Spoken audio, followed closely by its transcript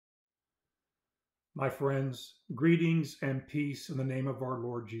My friends, greetings and peace in the name of our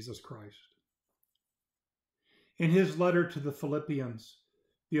Lord Jesus Christ. In his letter to the Philippians,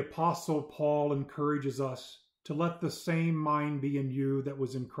 the Apostle Paul encourages us to let the same mind be in you that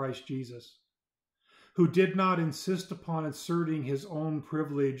was in Christ Jesus, who did not insist upon asserting his own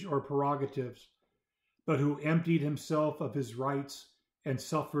privilege or prerogatives, but who emptied himself of his rights and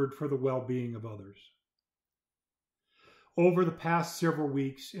suffered for the well-being of others. Over the past several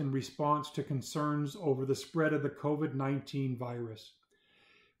weeks, in response to concerns over the spread of the COVID-19 virus,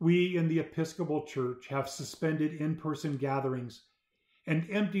 we in the Episcopal Church have suspended in-person gatherings and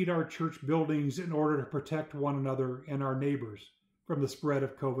emptied our church buildings in order to protect one another and our neighbors from the spread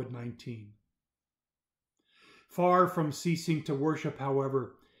of COVID-19. Far from ceasing to worship,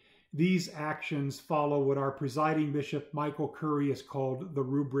 however, these actions follow what our presiding Bishop Michael Curry has called the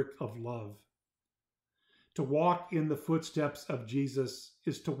rubric of love. To walk in the footsteps of Jesus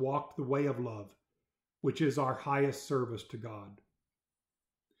is to walk the way of love, which is our highest service to God.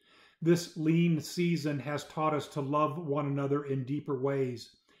 This lean season has taught us to love one another in deeper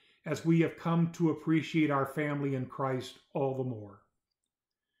ways, as we have come to appreciate our family in Christ all the more.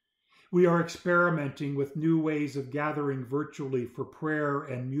 We are experimenting with new ways of gathering virtually for prayer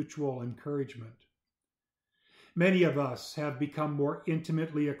and mutual encouragement. Many of us have become more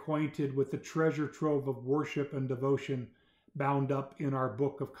intimately acquainted with the treasure trove of worship and devotion bound up in our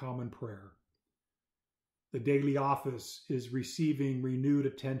Book of Common Prayer. The daily office is receiving renewed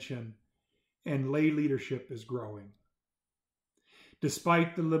attention, and lay leadership is growing.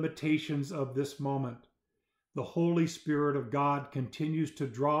 Despite the limitations of this moment, the Holy Spirit of God continues to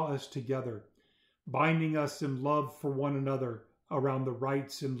draw us together, binding us in love for one another around the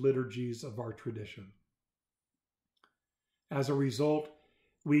rites and liturgies of our tradition. As a result,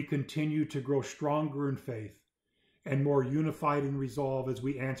 we continue to grow stronger in faith and more unified in resolve as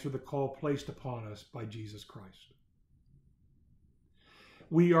we answer the call placed upon us by Jesus Christ.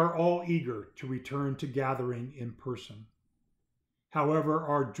 We are all eager to return to gathering in person. However,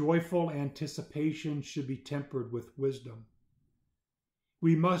 our joyful anticipation should be tempered with wisdom.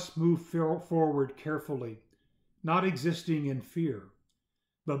 We must move forward carefully, not existing in fear,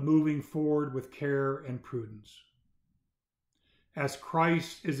 but moving forward with care and prudence. As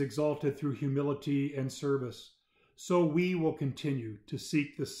Christ is exalted through humility and service, so we will continue to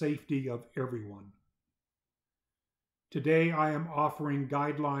seek the safety of everyone. Today I am offering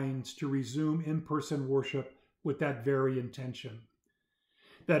guidelines to resume in-person worship with that very intention,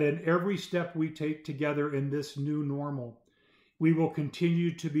 that in every step we take together in this new normal, we will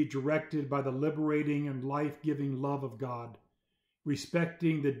continue to be directed by the liberating and life-giving love of God,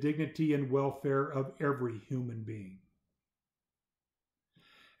 respecting the dignity and welfare of every human being.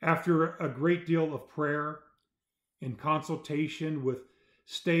 After a great deal of prayer, in consultation with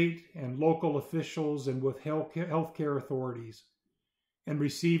state and local officials and with healthcare authorities, and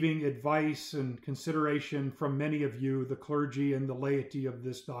receiving advice and consideration from many of you, the clergy and the laity of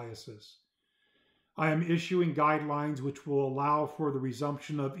this diocese, I am issuing guidelines which will allow for the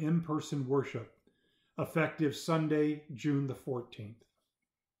resumption of in-person worship, effective Sunday, June the 14th.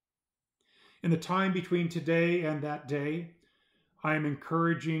 In the time between today and that day, I am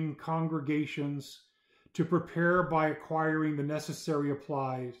encouraging congregations to prepare by acquiring the necessary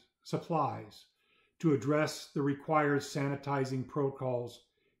supplies to address the required sanitizing protocols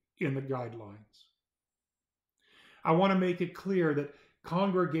in the guidelines. I want to make it clear that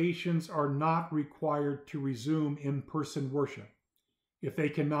congregations are not required to resume in-person worship if they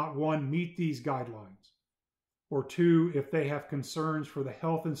cannot, one, meet these guidelines, or two, if they have concerns for the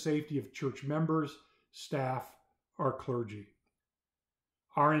health and safety of church members, staff, or clergy.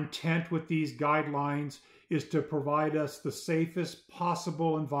 Our intent with these guidelines is to provide us the safest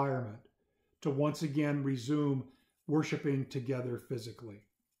possible environment to once again resume worshiping together physically.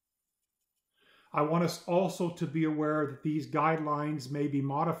 I want us also to be aware that these guidelines may be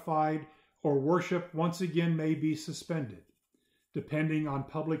modified or worship once again may be suspended, depending on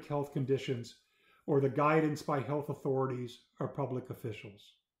public health conditions or the guidance by health authorities or public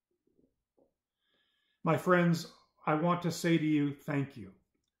officials. My friends, I want to say to you, thank you.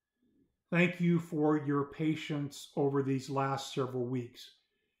 Thank you for your patience over these last several weeks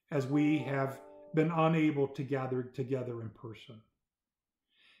as we have been unable to gather together in person.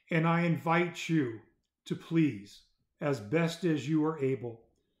 And I invite you to please, as best as you are able,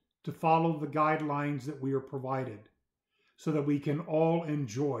 to follow the guidelines that we are provided so that we can all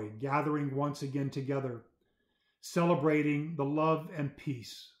enjoy gathering once again together, celebrating the love and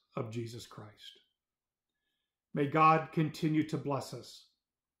peace of Jesus Christ. May God continue to bless us,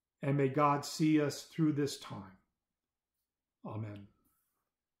 and may God see us through this time. Amen.